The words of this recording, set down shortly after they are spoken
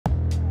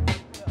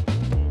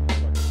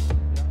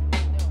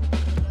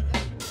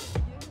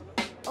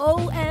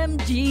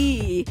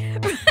OMG,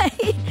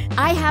 right?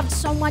 I have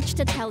so much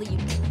to tell you.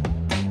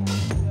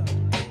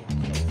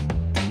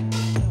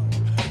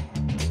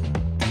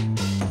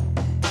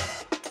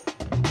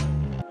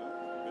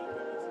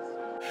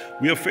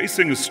 We are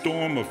facing a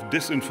storm of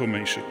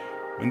disinformation.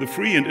 When the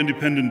free and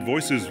independent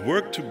voices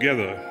work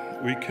together,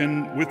 we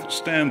can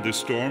withstand this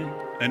storm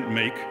and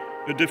make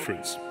a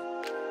difference.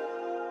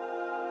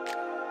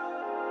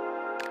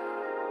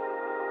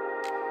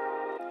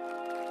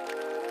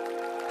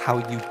 How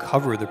you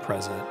cover the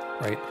present,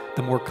 right?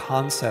 The more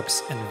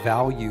concepts and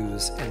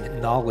values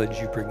and knowledge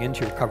you bring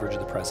into your coverage of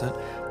the present,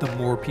 the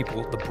more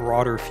people, the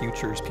broader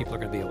futures people are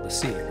going to be able to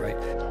see, right?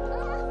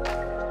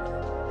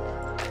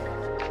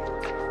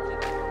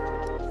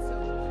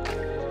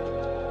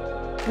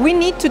 We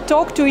need to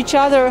talk to each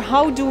other.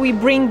 How do we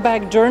bring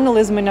back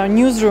journalism in our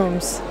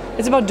newsrooms?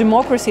 It's about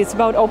democracy, it's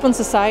about open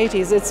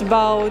societies, it's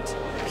about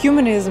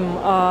humanism,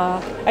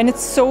 and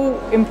it's so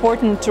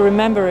important to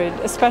remember it,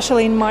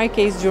 especially in my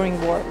case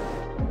during war.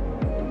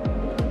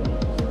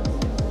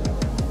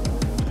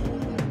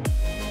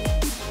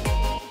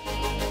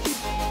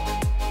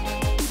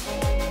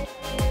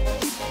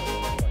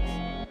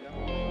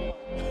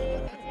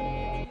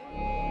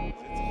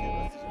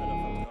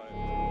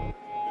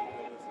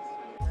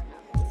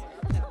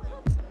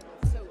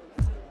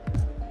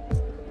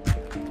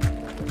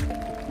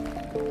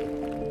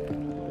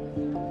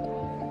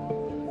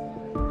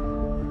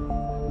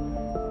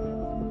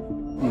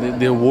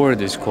 The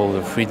award is called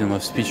the Freedom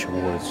of Speech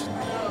Awards.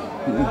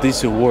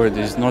 This award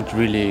is not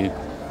really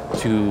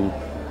to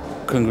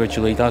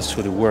congratulate us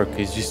for the work,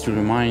 it's just to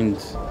remind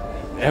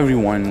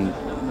everyone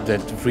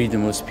that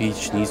freedom of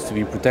speech needs to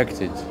be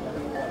protected,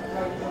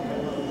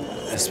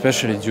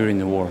 especially during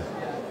the war.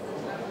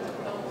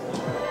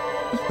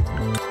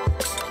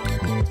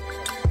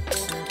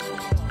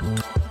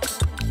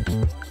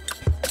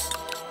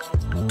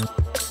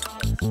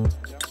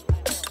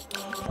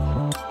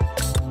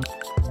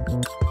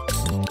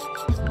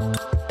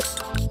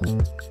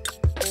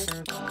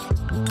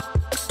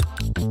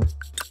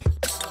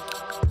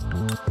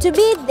 To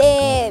be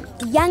the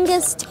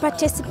youngest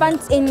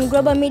participant in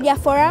Global Media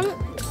Forum,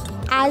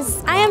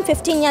 as I am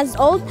 15 years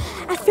old,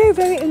 I feel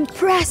very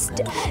impressed,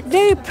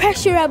 very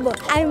pressurable.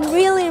 I'm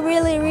really,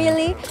 really,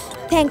 really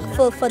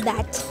thankful for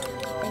that.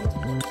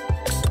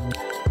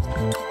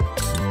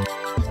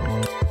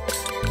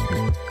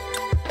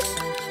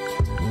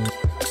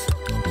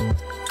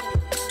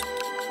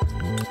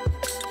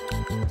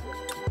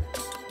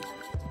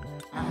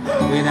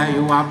 Whether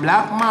you are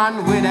black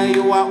man, whether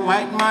you are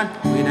white man,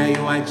 whether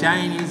you are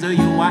Chinese or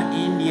you are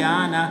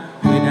Indiana,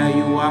 whether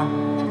you are,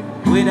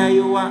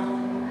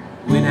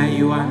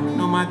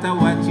 no matter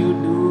what you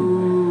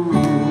do,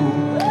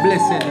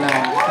 blessed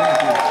Lord.